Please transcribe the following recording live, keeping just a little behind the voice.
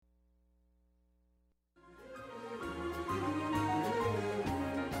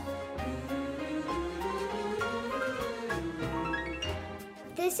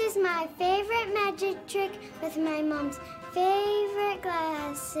This is my favorite magic trick with my mom's favorite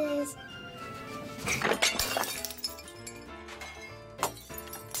glasses.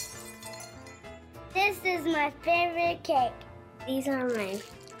 This is my favorite cake. These are my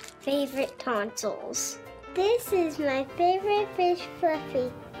favorite tonsils. This is my favorite fish, Fluffy.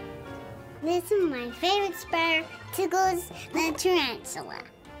 This is my favorite spider, Tickles the tarantula.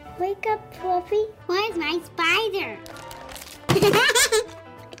 Wake up, Fluffy. Where's my spider?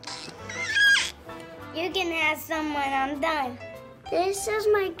 You can have some when I'm done. This is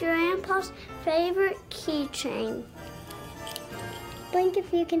my grandpa's favorite keychain. Blink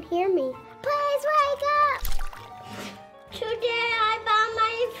if you can hear me. Please wake up! Today I bought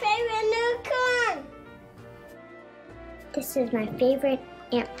my favorite new car. This is my favorite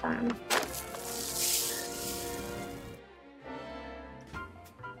ant farm.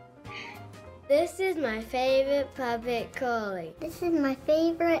 This is my favorite puppet collie. This is my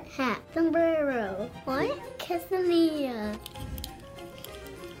favorite hat, sombrero. What? Quesadilla.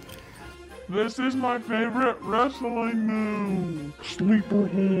 This is my favorite wrestling move. Sleeper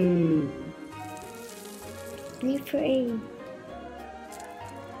hold. Free.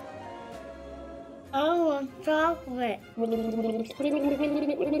 I want chocolate.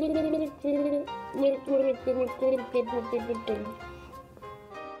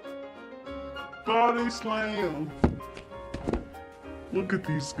 Body slam. Look at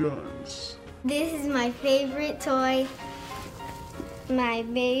these guns. This is my favorite toy, my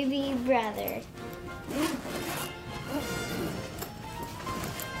baby brother.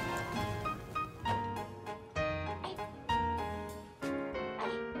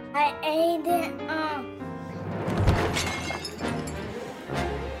 I ate it up.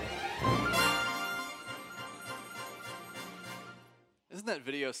 Isn't that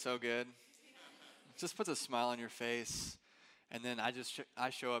video so good? It just puts a smile on your face, and then I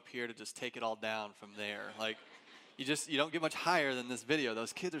show up here to just take it all down from there. Like, you don't get much higher than this video.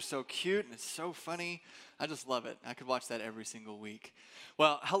 Those kids are so cute, and it's so funny. I just love it. I could watch that every single week.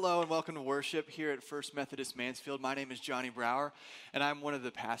 Well, hello and welcome to worship here at First Methodist Mansfield. My name is Johnny Brower, and I'm one of the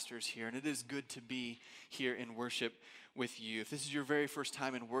pastors here, and it is good to be here in worship with you. If this is your very first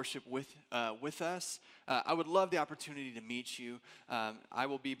time in worship with us, I would love the opportunity to meet you. I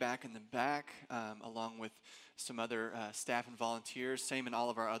will be back in the back along with some other staff and volunteers. Same in all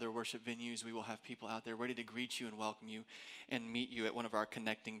of our other worship venues. We will have people out there ready to greet you and welcome you and meet you at one of our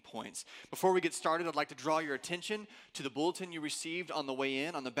connecting points. Before we get started, I'd like to draw your attention to the bulletin you received on the way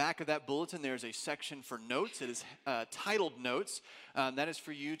in. On the back of that bulletin, there's a section for notes. It is titled Notes. That is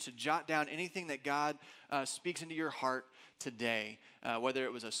for you to jot down anything that God speaks into your heart today, whether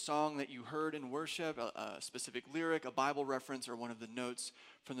it was a song that you heard in worship, a specific lyric, a Bible reference, or one of the notes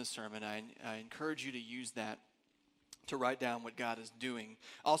from the sermon. I encourage you to use that to write down what God is doing.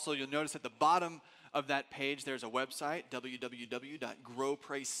 Also, you'll notice at the bottom of that page, there's a website,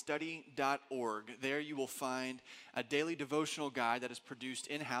 www.growpraisstudy.org. There you will find a daily devotional guide that is produced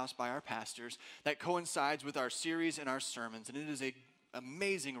in-house by our pastors that coincides with our series and our sermons, and it is an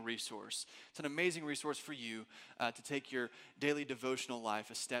amazing resource. It's an amazing resource for you to take your daily devotional life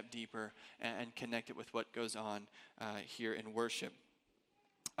a step deeper and connect it with what goes on here in worship.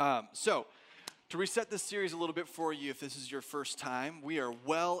 So, to reset this series a little bit for you, if this is your first time, we are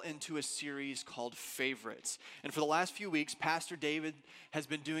well into a series called Favorites. And for the last few weeks, Pastor David has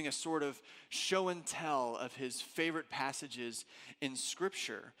been doing a sort of show and tell of his favorite passages in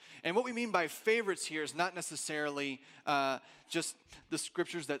Scripture. And what we mean by favorites here is not necessarily just the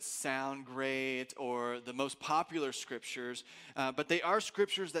Scriptures that sound great or the most popular Scriptures, but they are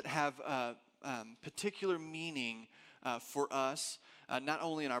Scriptures that have particular meaning for us. Not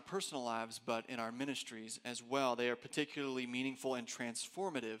only in our personal lives, but in our ministries as well. They are particularly meaningful and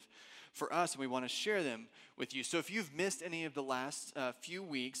transformative for us, and we want to share them with you. So if you've missed any of the last few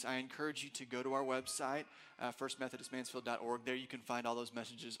weeks, I encourage you to go to our website, firstmethodistmansfield.org. There you can find all those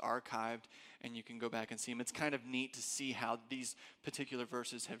messages archived, and you can go back and see them. It's kind of neat to see how these particular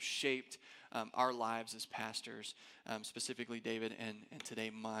verses have shaped our lives as pastors, specifically David and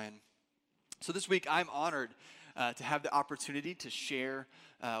today mine. So this week, I'm honored to have the opportunity to share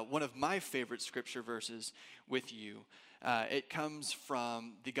one of my favorite scripture verses with you. It comes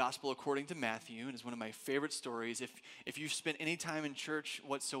from the Gospel according to Matthew, and is one of my favorite stories. If you've spent any time in church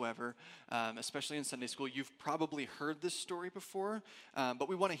whatsoever, especially in Sunday school, you've probably heard this story before, but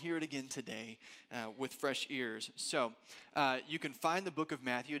we want to hear it again today with fresh ears. So you can find the book of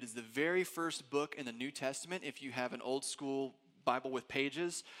Matthew. It is the very first book in the New Testament. If you have an old school Bible with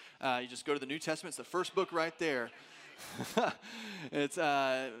pages, you just go to the New Testament. It's the first book right there. It's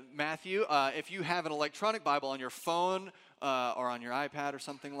Matthew. If you have an electronic Bible on your phone or on your iPad or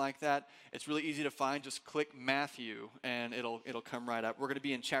something like that, it's really easy to find. Just click Matthew, and it'll come right up. We're going to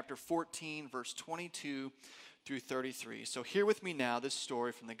be in chapter 14, verse 22 through 33. So hear with me now this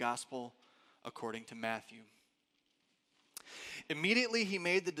story from the Gospel according to Matthew. Immediately he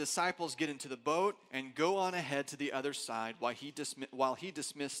made the disciples get into the boat and go on ahead to the other side while he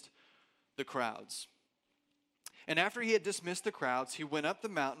dismissed the crowds. And after he had dismissed the crowds, he went up the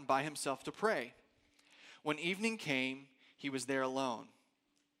mountain by himself to pray. When evening came, he was there alone.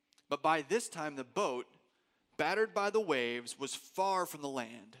 But by this time the boat, battered by the waves, was far from the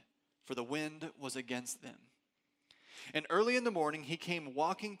land, for the wind was against them. And early in the morning he came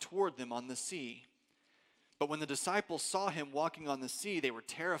walking toward them on the sea. But when the disciples saw him walking on the sea, they were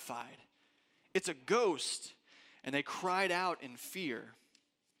terrified. "It's a ghost!" And they cried out in fear.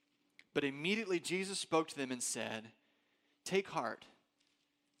 But immediately Jesus spoke to them and said, "Take heart,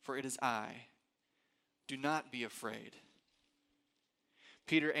 for it is I. Do not be afraid."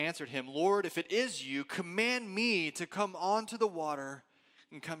 Peter answered him, "Lord, if it is you, command me to come onto the water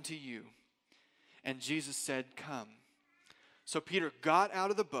and come to you." And Jesus said, "Come." So Peter got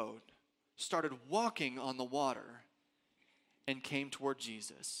out of the boat, started walking on the water, and came toward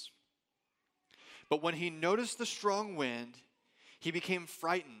Jesus. But when he noticed the strong wind, he became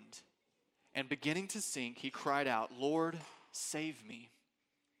frightened, and beginning to sink, he cried out, "Lord, save me."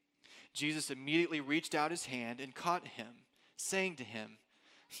 Jesus immediately reached out his hand and caught him, saying to him,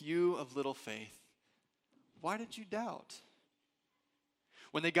 "You of little faith, why did you doubt?"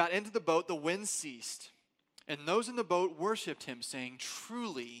 When they got into the boat, the wind ceased, and those in the boat worshipped him, saying,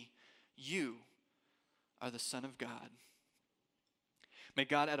 "Truly, you are the Son of God." May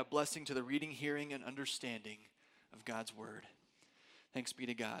God add a blessing to the reading, hearing, and understanding of God's word. Thanks be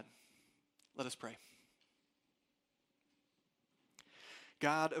to God. Let us pray.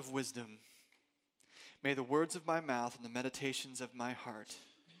 God of wisdom, may the words of my mouth and the meditations of my heart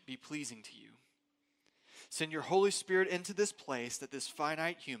be pleasing to you. Send your Holy Spirit into this place that this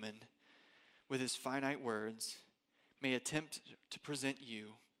finite human, with his finite words, may attempt to present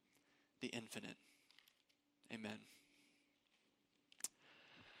you the infinite. Amen.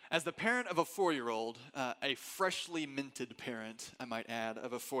 As the parent of a 4-year-old, a freshly minted parent, I might add,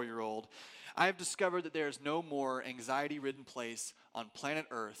 of a 4-year-old, I have discovered that there is no more anxiety-ridden place on planet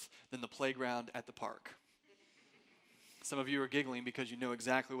Earth than the playground at the park. Some of you are giggling because you know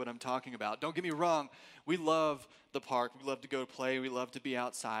exactly what I'm talking about. Don't get me wrong, we love the park, we love to go play, we love to be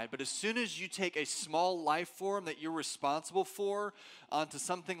outside, but as soon as you take a small life form that you're responsible for onto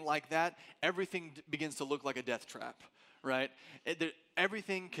something like that, everything begins to look like a death trap, right?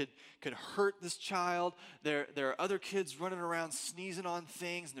 Everything could hurt this child. There are other kids running around sneezing on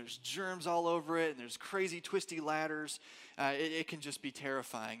things, and there's germs all over it, and there's crazy twisty ladders. It can just be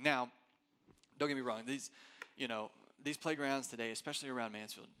terrifying. Now, don't get me wrong, these playgrounds today, especially around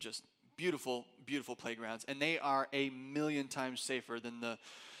Mansfield, just beautiful, beautiful playgrounds. And they are a million times safer than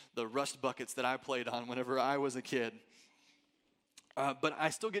the rust buckets that I played on whenever I was a kid. But I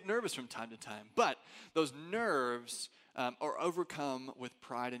still get nervous from time to time. But those nerves are overcome with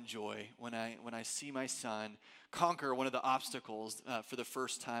pride and joy when I see my son conquer one of the obstacles for the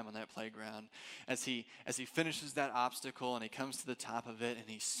first time on that playground. As he finishes that obstacle and he comes to the top of it and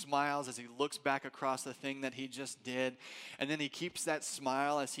he smiles as he looks back across the thing that he just did, and then he keeps that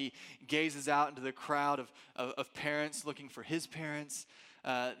smile as he gazes out into the crowd of parents looking for his parents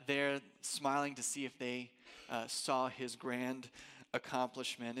there, smiling to see if they saw his grand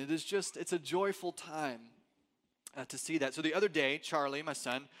accomplishment. It's a joyful time to see that. So the other day, Charlie, my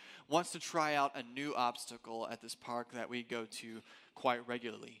son, wants to try out a new obstacle at this park that we go to quite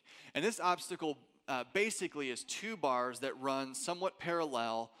regularly. And this obstacle basically is 2 bars that run somewhat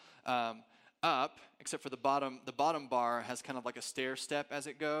parallel up, except for the bottom bar has kind of like a stair step as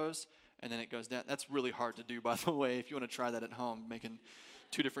it goes, and then it goes down. That's really hard to do, by the way, if you want to try that at home, making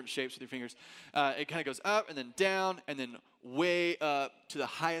 2 different shapes with your fingers. It kind of goes up and then down and then way up to the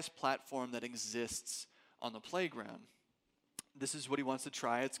highest platform that exists on the playground. This is what he wants to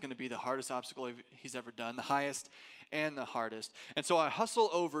try. It's going to be the hardest obstacle he's ever done, the highest and the hardest. And so I hustle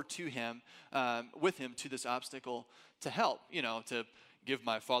over to him, with him to this obstacle to help, to give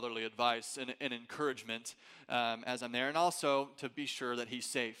my fatherly advice and encouragement as I'm there, and also to be sure that he's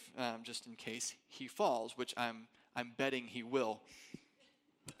safe, just in case he falls, which I'm betting he will.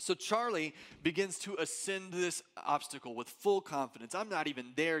 So Charlie begins to ascend this obstacle with full confidence. I'm not even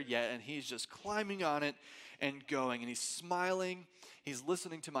there yet, and he's just climbing on it and going. And he's smiling. He's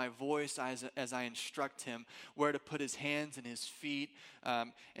listening to my voice as I instruct him where to put his hands and his feet,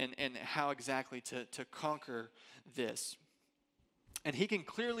 and how exactly to conquer this. And he can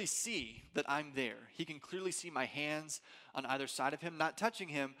clearly see that I'm there. He can clearly see my hands on either side of him, not touching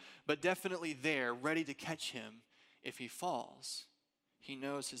him, but definitely there, ready to catch him if he falls. He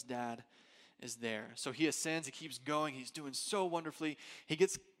knows his dad is there. So he ascends, he keeps going, he's doing so wonderfully. He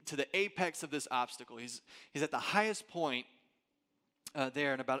gets to the apex of this obstacle. He's at the highest point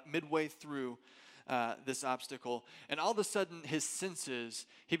there, and about midway through this obstacle. And all of a sudden, his senses,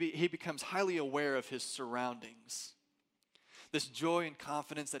 he becomes highly aware of his surroundings. This joy and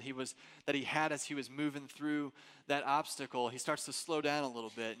confidence that he had as he was moving through that obstacle, he starts to slow down a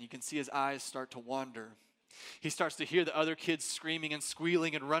little bit, and you can see his eyes start to wander. He starts to hear the other kids screaming and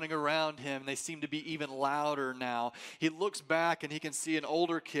squealing and running around him, and they seem to be even louder now. He looks back, and he can see an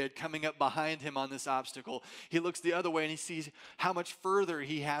older kid coming up behind him on this obstacle. He looks the other way, and he sees how much further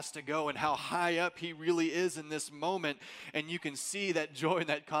he has to go and how high up he really is in this moment, and you can see that joy and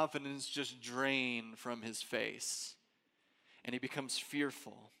that confidence just drain from his face. And he becomes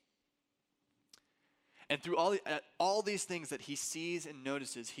fearful. And through all these things that he sees and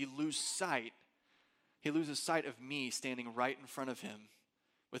notices, he loses sight of me standing right in front of him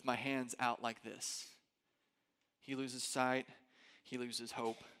with my hands out like this. He loses sight. He loses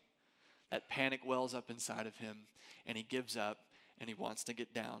hope. That panic wells up inside of him, and he gives up, and he wants to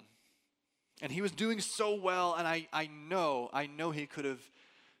get down. And he was doing so well, and I know he could have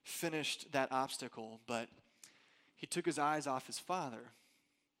finished that obstacle, but he took his eyes off his father.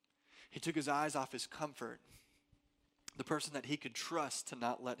 He took his eyes off his comfort, the person that he could trust to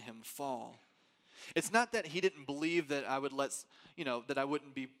not let him fall. It's not that he didn't believe that I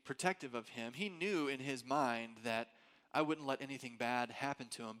wouldn't be protective of him. He knew in his mind that I wouldn't let anything bad happen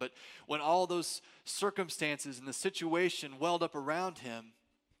to him. But when all those circumstances and the situation welled up around him,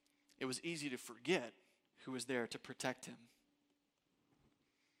 it was easy to forget who was there to protect him.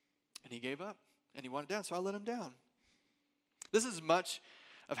 And he gave up, and he wanted down, so I let him down. This is much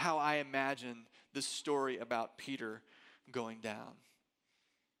of how I imagine this story about Peter going down.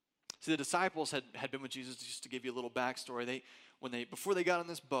 See, the disciples had been with Jesus. Just to give you a little backstory, before they got on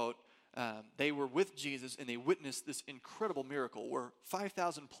this boat, they were with Jesus, and they witnessed this incredible miracle where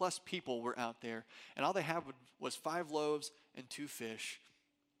 5,000 plus people were out there, and all they had was 5 loaves and 2 fish,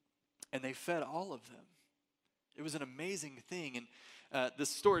 and they fed all of them. It was an amazing thing, and this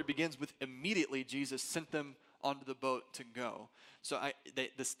story begins with immediately Jesus sent them onto the boat to go. So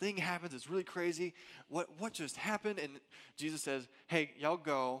this thing happens. It's really crazy. What just happened? And Jesus says, "Hey, y'all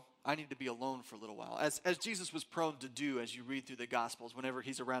go. I need to be alone for a little while." As Jesus was prone to do as you read through the Gospels, whenever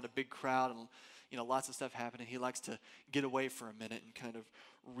he's around a big crowd and lots of stuff happening, he likes to get away for a minute and kind of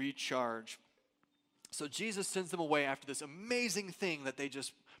recharge. So Jesus sends them away after this amazing thing that they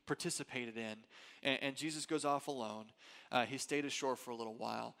just participated in, and Jesus goes off alone. He stayed ashore for a little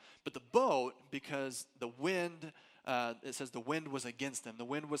while, but the boat, because the wind, it says the wind was against them. The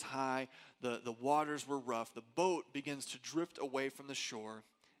wind was high, the waters were rough. The boat begins to drift away from the shore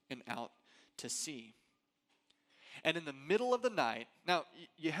and out to sea. And in the middle of the night, now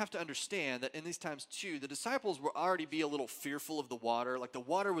you have to understand that in these times too, the disciples were already be a little fearful of the water. Like the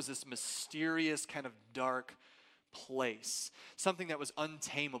water was this mysterious kind of dark place, something that was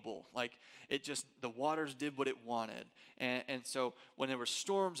untamable. Like the waters did what it wanted. And so when there were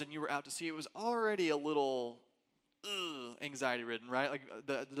storms and you were out to sea, it was already a little anxiety ridden, right? Like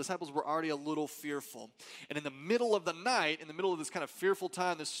the disciples were already a little fearful. And in the middle of the night, in the middle of this kind of fearful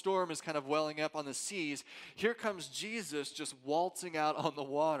time, this storm is kind of welling up on the seas. Here comes Jesus just waltzing out on the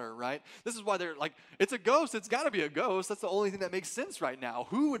water, right? This is why they're like, it's a ghost. It's got to be a ghost. That's the only thing that makes sense right now.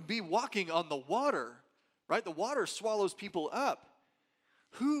 Who would be walking on the water, right? The water swallows people up.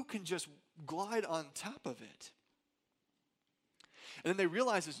 Who can just glide on top of it? And then they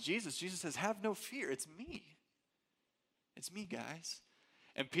realize it's Jesus. Jesus says, "Have no fear. It's me. It's me, guys."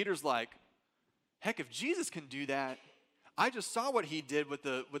 And Peter's like, heck, if Jesus can do that, I just saw what he did with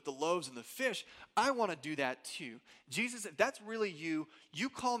the loaves and the fish. I want to do that too. Jesus, if that's really you, you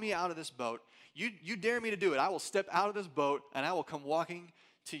call me out of this boat. You dare me to do it. I will step out of this boat and I will come walking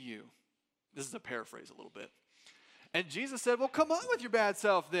to you. This is a paraphrase a little bit. And Jesus said, well, come on with your bad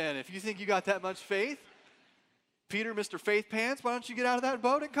self then, if you think you got that much faith. Peter, Mr. Faith Pants, why don't you get out of that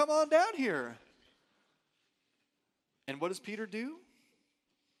boat and come on down here? And what does Peter do?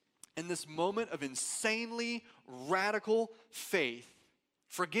 In this moment of insanely radical faith,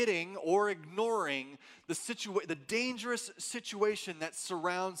 forgetting or ignoring the dangerous situation that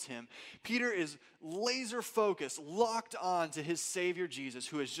surrounds him, Peter is laser focused, locked on to his Savior Jesus,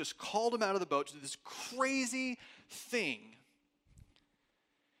 who has just called him out of the boat to do this crazy thing.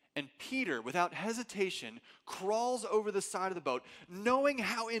 And Peter, without hesitation, crawls over the side of the boat, knowing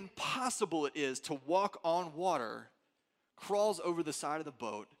how impossible it is to walk on water, crawls over the side of the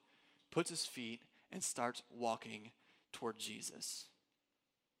boat, puts his feet, and starts walking toward Jesus.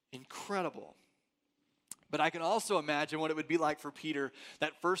 Incredible. But I can also imagine what it would be like for Peter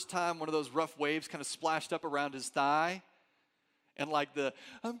that first time one of those rough waves kind of splashed up around his thigh. And like the,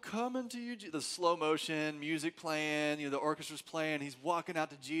 I'm coming to you, the slow motion, music playing, the orchestra's playing, he's walking out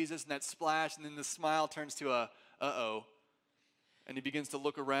to Jesus, and that splash, and then the smile turns to a, uh-oh. And he begins to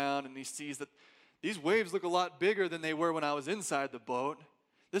look around, and he sees that these waves look a lot bigger than they were when I was inside the boat.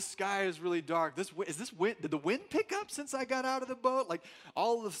 This sky is really dark. Did the wind pick up since I got out of the boat? Like,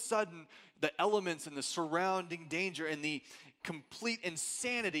 all of a sudden, the elements and the surrounding danger and the complete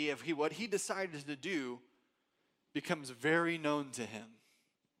insanity of what he decided to do becomes very known to him.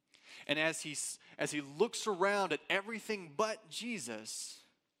 And as he looks around at everything but Jesus,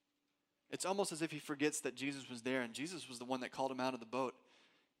 it's almost as if he forgets that Jesus was there, and Jesus was the one that called him out of the boat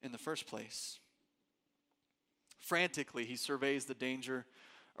in the first place. Frantically, he surveys the danger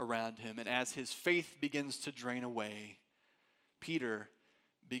around him, and as his faith begins to drain away, Peter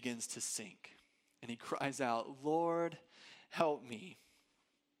begins to sink. And he cries out, "Lord, help me."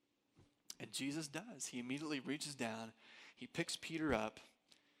 And Jesus does. He immediately reaches down, he picks Peter up,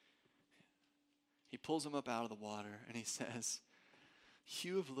 he pulls him up out of the water, and he says,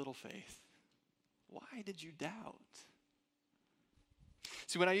 "You of little faith, why did you doubt?"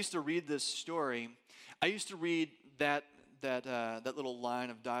 See, when I used to read this story, I used to read that little line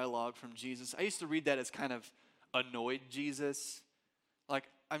of dialogue from Jesus. I used to read that as kind of annoyed Jesus. Like,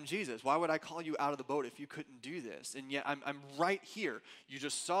 I'm Jesus. Why would I call you out of the boat if you couldn't do this? And yet I'm right here. You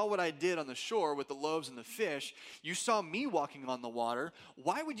just saw what I did on the shore with the loaves and the fish. You saw me walking on the water.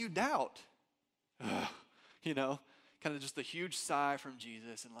 Why would you doubt? Ugh. Kind of just a huge sigh from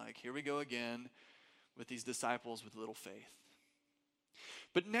Jesus, and like, here we go again with these disciples with little faith.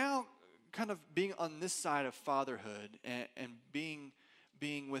 But now, kind of being on this side of fatherhood and being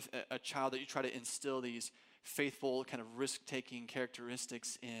with a child that you try to instill these faithful, kind of risk-taking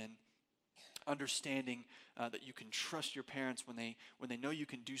characteristics in, understanding that you can trust your parents when they know you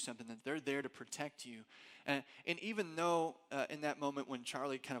can do something, that they're there to protect you. And even though in that moment when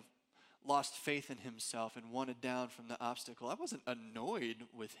Charlie kind of lost faith in himself and wanted down from the obstacle, I wasn't annoyed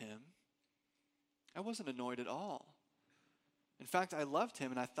with him. I wasn't annoyed at all. In fact, I loved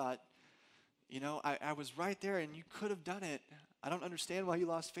him, and I thought, I was right there, and you could have done it. I don't understand why you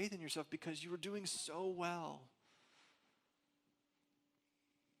lost faith in yourself, because you were doing so well.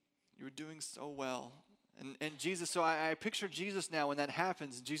 You were doing so well. And Jesus, so I picture Jesus now when that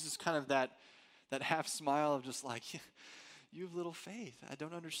happens, and Jesus kind of that half smile of just like, you have little faith. I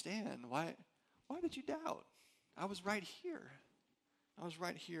don't understand. Why did you doubt? I was right here. I was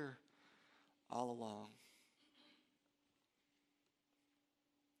right here all along.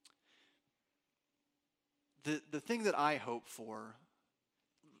 The thing that I hope for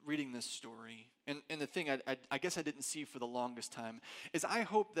reading this story, and the thing I guess I didn't see for the longest time, is I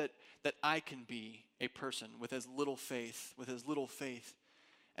hope that I can be a person with as little faith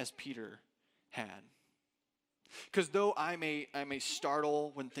as Peter had. Because though I may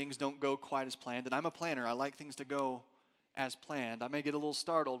startle when things don't go quite as planned, and I'm a planner, I like things to go as planned. I may get a little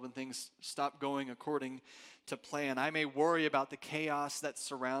startled when things stop going according to plan. I may worry about the chaos that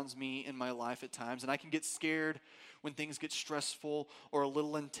surrounds me in my life at times, and I can get scared when things get stressful or a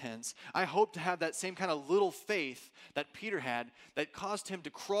little intense. I hope to have that same kind of little faith that Peter had that caused him to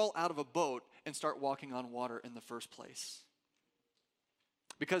crawl out of a boat and start walking on water in the first place.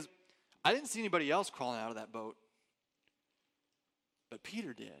 Because I didn't see anybody else crawling out of that boat, but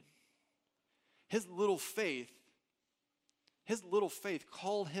Peter did. His little faith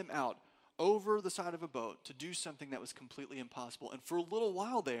called him out over the side of a boat to do something that was completely impossible. And for a little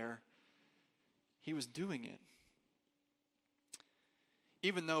while there, he was doing it.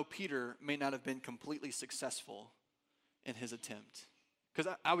 Even though Peter may not have been completely successful in his attempt.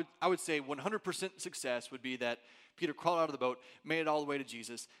 Because I would say 100% success would be that Peter crawled out of the boat, made it all the way to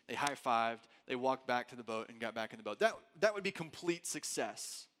Jesus, they high-fived, they walked back to the boat and got back in the boat. That would be complete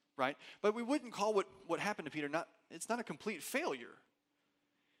success, right? But we wouldn't call what happened to Peter, it's not a complete failure.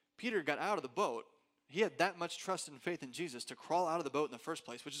 Peter got out of the boat. He had that much trust and faith in Jesus to crawl out of the boat in the first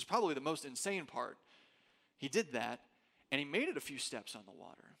place, which is probably the most insane part. He did that, and he made it a few steps on the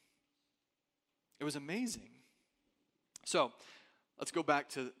water. It was amazing. So, let's go back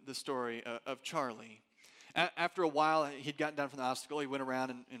to the story of Charlie. After a while, he'd gotten down from the obstacle. He went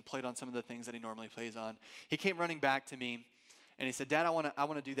around and played on some of the things that he normally plays on. He came running back to me, and he said, "Dad, I want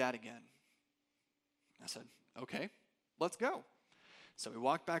to do that again." I said, "Okay, let's go." So we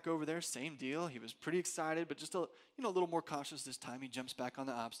walked back over there, same deal. He was pretty excited, but just a little more cautious this time. He jumps back on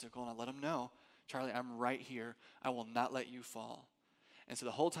the obstacle, and I let him know, Charlie, I'm right here. I will not let you fall. And so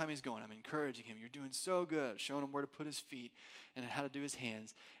the whole time he's going, I'm encouraging him. You're doing so good, showing him where to put his feet and how to do his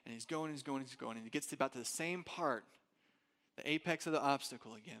hands. And he's going, he's going, he's going. And he gets to about to the same part, the apex of the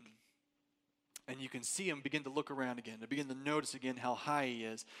obstacle again. And you can see him begin to look around again, to begin to notice again how high he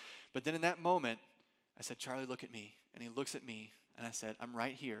is. But then in that moment, I said, Charlie, look at me. And he looks at me, and I said, I'm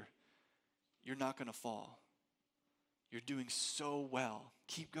right here. You're not going to fall. You're doing so well.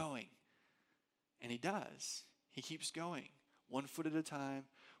 Keep going. And he does. He keeps going. 1 foot at a time,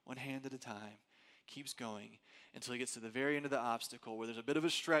 1 hand at a time. Keeps going until he gets to the very end of the obstacle where there's a bit of a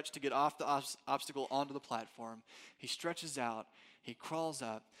stretch to get off the obstacle onto the platform. He stretches out, he crawls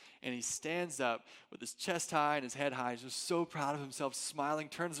up, and he stands up with his chest high and his head high. He's just so proud of himself, smiling,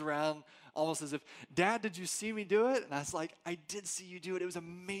 turns around almost as if, Dad, did you see me do it? And I was like, I did see you do it. It was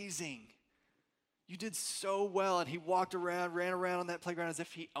amazing. You did so well. And he walked around, ran around on that playground as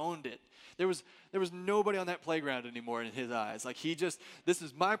if he owned it. There was nobody on that playground anymore in his eyes. Like this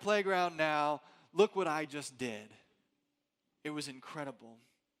is my playground now. Look what I just did. It was incredible.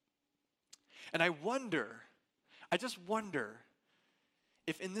 And I just wonder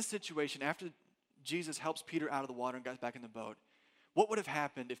if in this situation, after Jesus helps Peter out of the water and got back in the boat, what would have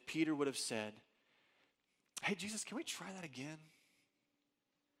happened if Peter would have said, hey, Jesus, can we try that again?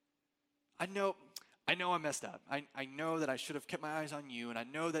 I know I messed up. I know that I should have kept my eyes on you, and I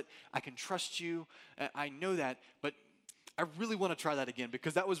know that I can trust you. I know that, but I really want to try that again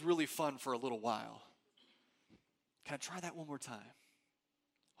because that was really fun for a little while. Can I try that one more time?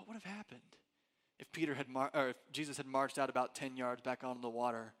 What would have happened if if Jesus had marched out about 10 yards back onto the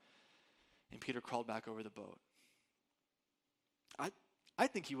water and Peter crawled back over the boat? I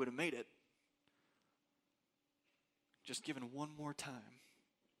think he would have made it. Just given one more time.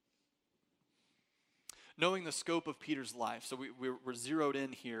 Knowing the scope of Peter's life, so we're zeroed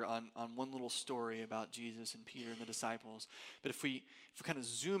in here on one little story about Jesus and Peter and the disciples. But if we kind of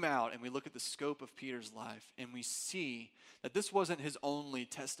zoom out and we look at the scope of Peter's life and we see that this wasn't his only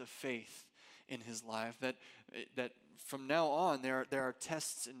test of faith in his life, that from now on there are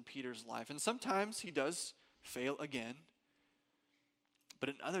tests in Peter's life. And sometimes he does fail again, but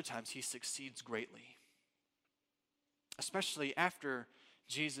in other times he succeeds greatly. Especially after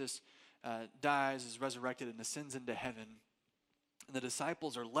Jesus dies, is resurrected, and ascends into heaven. And the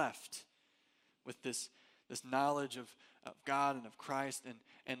disciples are left with this knowledge of God and of Christ,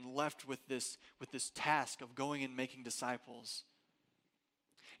 and left with this task of going and making disciples.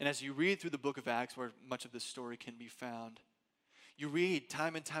 And as you read through the book of Acts, where much of this story can be found, you read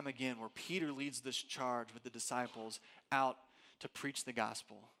time and time again where Peter leads this charge with the disciples out to preach the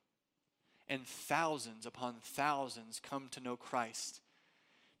gospel. And thousands upon thousands come to know Christ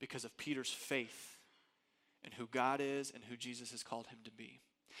because of Peter's faith in who God is and who Jesus has called him to be.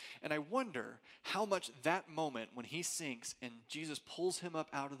 And I wonder how much that moment when he sinks and Jesus pulls him up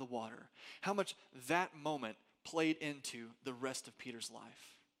out of the water, how much that moment played into the rest of Peter's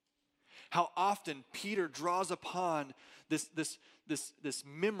life. How often Peter draws upon this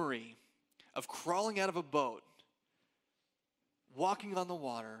memory of crawling out of a boat, walking on the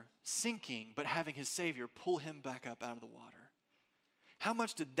water, sinking, but having his Savior pull him back up out of the water. How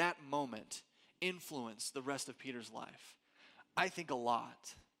much did that moment influence the rest of Peter's life? I think a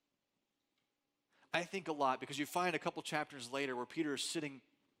lot. I think a lot because you find a couple chapters later where Peter is sitting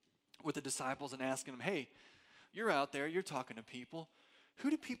with the disciples and asking them, hey, you're out there, you're talking to people. Who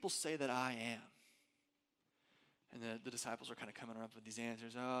do people say that I am? And the disciples are kind of coming up with these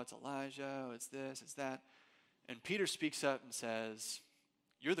answers. Oh, it's Elijah, oh, it's this, it's that. And Peter speaks up and says,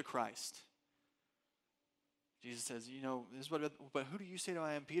 you're the Christ. Jesus says, this is but who do you say that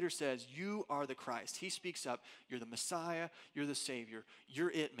I am? Peter says, you are the Christ. He speaks up, you're the Messiah, you're the Savior, you're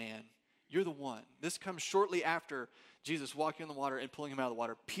it, man. You're the one. This comes shortly after Jesus walking on the water and pulling him out of the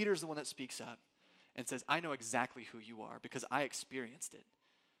water. Peter's the one that speaks up and says, I know exactly who you are because I experienced it.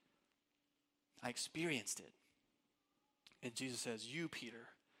 I experienced it. And Jesus says, you, Peter,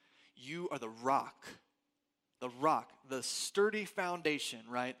 you are the rock, the sturdy foundation,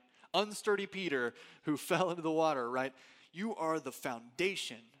 right? Unsturdy Peter who fell into the water, right? You are the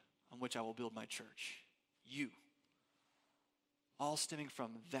foundation on which I will build my church. You. All stemming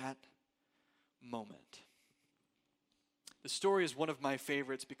from that moment. The story is one of my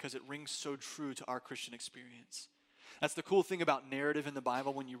favorites because it rings so true to our Christian experience. That's the cool thing about narrative in the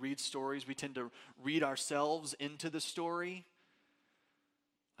Bible. When you read stories, we tend to read ourselves into the story.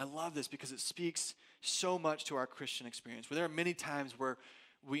 I love this because it speaks so much to our Christian experience. Where there are many times where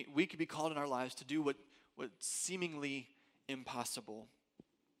we could be called in our lives to do what's seemingly impossible.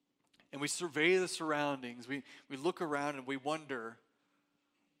 And we survey the surroundings. We look around and we wonder,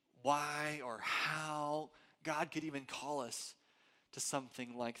 why or how God could even call us to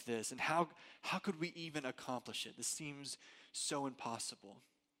something like this. And how could we even accomplish it? This seems so impossible.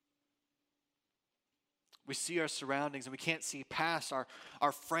 We see our surroundings and we can't see past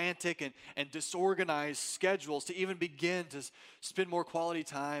our frantic and disorganized schedules to even begin to spend more quality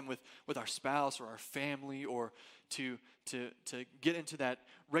time with our spouse or our family, or to get into that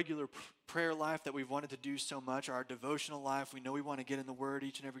regular prayer life that we've wanted to do so much, or our devotional life. We know we want to get in the Word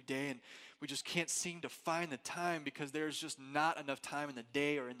each and every day, and we just can't seem to find the time because there's just not enough time in the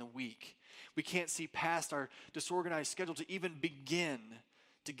day or in the week. We can't see past our disorganized schedule to even begin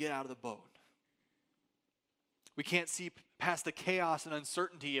to get out of the boat. We can't see past the chaos and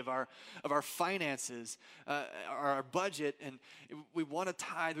uncertainty of our finances, our budget, and we want to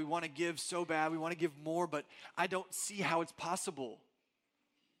tithe, we want to give so bad, we want to give more, but I don't see how it's possible.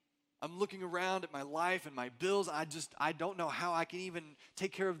 I'm looking around at my life and my bills. I don't know how I can even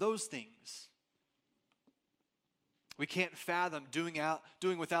take care of those things. We can't fathom doing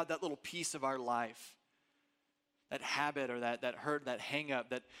without that little piece of our life, that habit or that hurt, that hang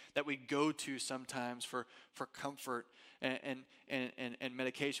up that we go to sometimes for comfort and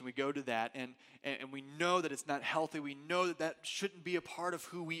medication. We go to that and we know that it's not healthy. We know that shouldn't be a part of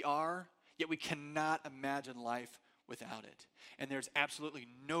who we are, yet we cannot imagine life without it. And there's absolutely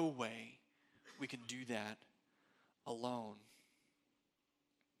no way we can do that alone.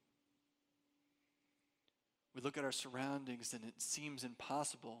 We look at our surroundings and it seems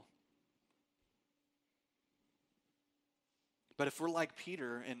impossible. But if we're like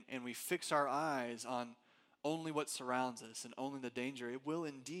Peter and we fix our eyes on only what surrounds us and only the danger, it will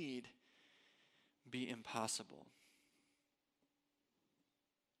indeed be impossible.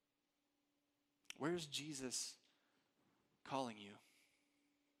 Where's Jesus calling you?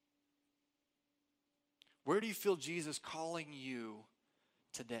 Where do you feel Jesus calling you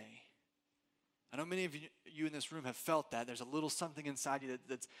today? I know many of you in this room have felt that. There's a little something inside you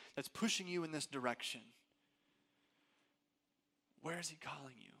that's pushing you in this direction. Where is he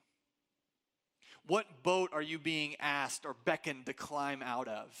calling you? What boat are you being asked or beckoned to climb out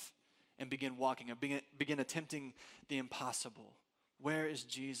of and begin walking and begin attempting the impossible? Where is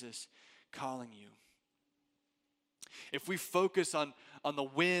Jesus calling you? If we focus on the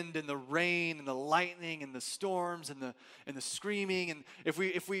wind and the rain and the lightning and the storms and the screaming, and if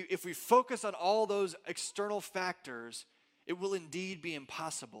we focus on all those external factors, it will indeed be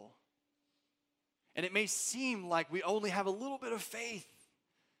impossible. And it may seem like we only have a little bit of faith.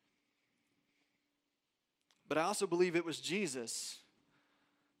 But I also believe it was Jesus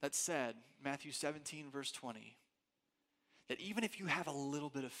that said, Matthew 17, verse 20, that even if you have a little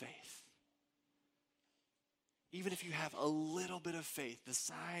bit of faith, even if you have a little bit of faith, the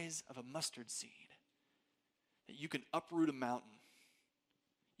size of a mustard seed, that you can uproot a mountain.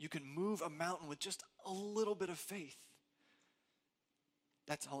 You can move a mountain with just a little bit of faith.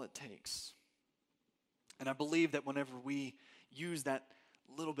 That's all it takes. And I believe that whenever we use that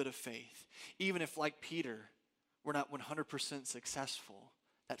little bit of faith, even if, like Peter, we're not 100% successful,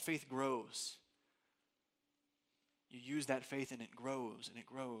 that faith grows. You use that faith and it grows and it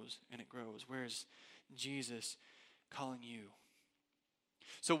grows and it grows. Where's Jesus calling you?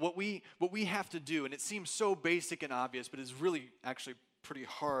 So what we have to do, and it seems so basic and obvious, but it's really actually pretty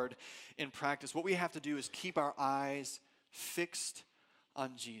hard in practice. What we have to do is keep our eyes fixed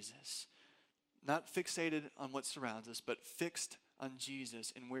on Jesus. Not fixated on what surrounds us, but fixed on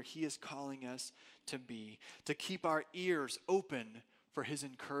Jesus and where he is calling us to be. To keep our ears open for his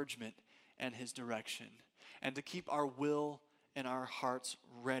encouragement and his direction. And to keep our will and our hearts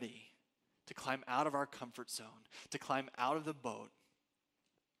ready to climb out of our comfort zone, to climb out of the boat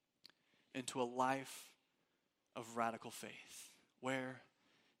into a life of radical faith. Where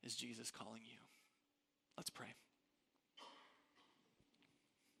is Jesus calling you? Let's pray.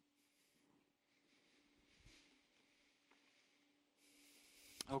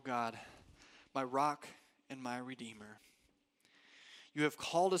 Oh God, my rock and my redeemer, you have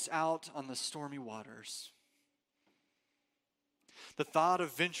called us out on the stormy waters. The thought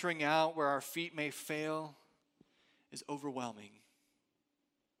of venturing out where our feet may fail is overwhelming.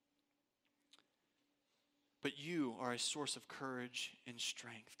 But you are a source of courage and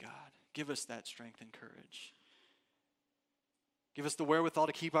strength, God. Give us that strength and courage. Give us the wherewithal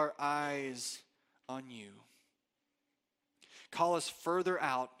to keep our eyes on you. Call us further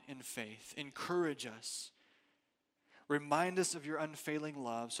out in faith. Encourage us. Remind us of your unfailing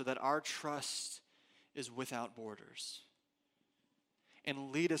love so that our trust is without borders.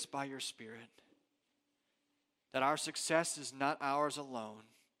 And lead us by your Spirit, that our success is not ours alone,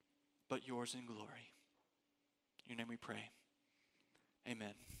 but yours in glory. In your name we pray.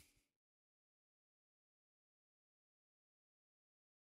 Amen.